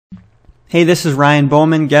Hey, this is Ryan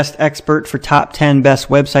Bowman, guest expert for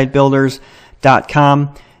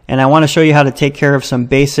top10bestwebsitebuilders.com, and I want to show you how to take care of some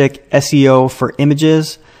basic SEO for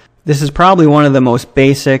images. This is probably one of the most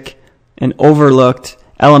basic and overlooked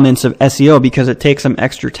elements of SEO because it takes some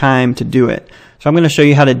extra time to do it. So I'm going to show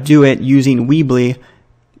you how to do it using Weebly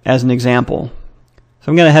as an example. So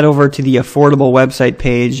I'm going to head over to the affordable website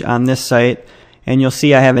page on this site, and you'll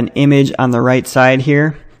see I have an image on the right side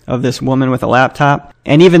here of this woman with a laptop.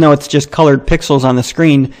 And even though it's just colored pixels on the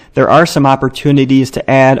screen, there are some opportunities to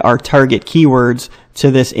add our target keywords to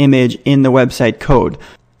this image in the website code.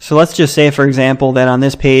 So let's just say, for example, that on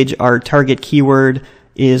this page our target keyword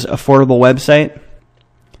is affordable website.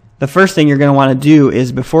 The first thing you're going to want to do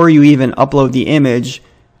is, before you even upload the image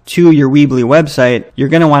to your Weebly website, you're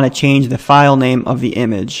going to want to change the file name of the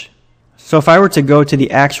image. So if I were to go to the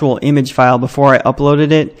actual image file before I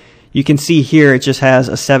uploaded it, you can see here it just has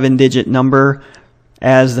a 7-digit number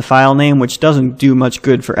as the file name, which doesn't do much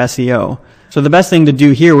good for SEO. So the best thing to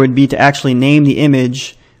do here would be to actually name the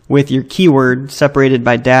image with your keyword separated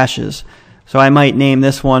by dashes. So I might name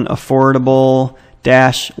this one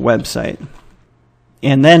affordable-website,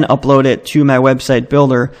 and then upload it to my website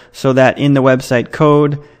builder so that in the website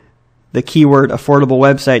code the keyword affordable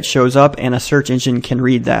website shows up and a search engine can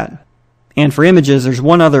read that. And for images, there's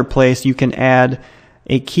one other place you can add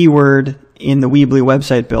a keyword in the Weebly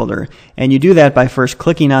website builder, and you do that by first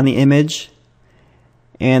clicking on the image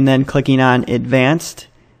and then clicking on advanced,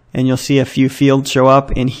 and you'll see a few fields show up,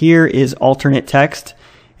 and here is alternate text.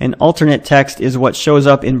 And alternate text is what shows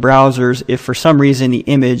up in browsers if for some reason the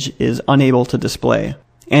image is unable to display,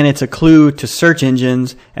 and it's a clue to search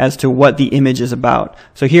engines as to what the image is about.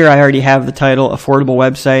 So here I already have the title affordable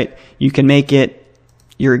website. You can make it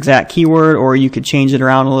your exact keyword, or you could change it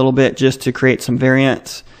around a little bit just to create some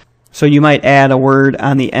variance. So you might add a word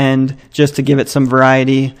on the end just to give it some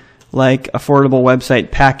variety, like affordable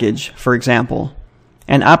website package, for example.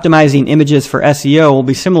 And optimizing images for SEO will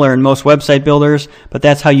be similar in most website builders, but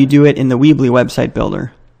that's how you do it in the Weebly website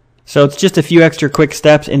builder. So it's just a few extra quick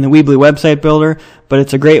steps in the Weebly website builder, but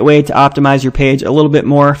it's a great way to optimize your page a little bit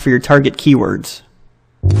more for your target keywords.